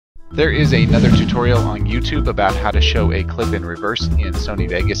There is another tutorial on YouTube about how to show a clip in reverse in Sony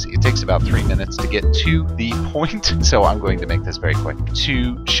Vegas. It takes about 3 minutes to get to the point, so I'm going to make this very quick.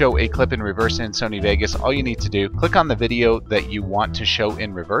 To show a clip in reverse in Sony Vegas, all you need to do, click on the video that you want to show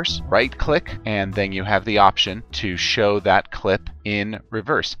in reverse, right click, and then you have the option to show that clip in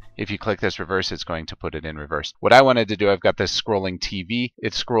reverse. If you click this reverse, it's going to put it in reverse. What I wanted to do, I've got this scrolling TV.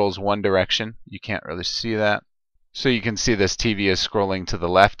 It scrolls one direction. You can't really see that. So you can see this TV is scrolling to the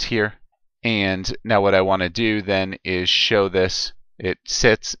left here. And now what I want to do then is show this. It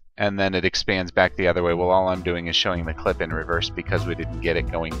sits and then it expands back the other way. Well, all I'm doing is showing the clip in reverse because we didn't get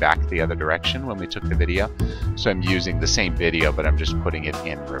it going back the other direction when we took the video. So I'm using the same video, but I'm just putting it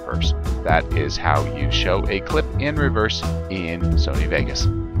in reverse. That is how you show a clip in reverse in Sony Vegas.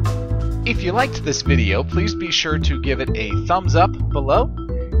 If you liked this video, please be sure to give it a thumbs up below.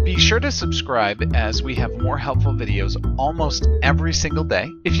 Be sure to subscribe as we have more helpful videos almost every single day.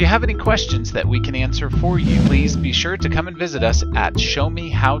 If you have any questions that we can answer for you, please be sure to come and visit us at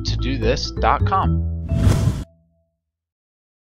showmehowtodothis.com.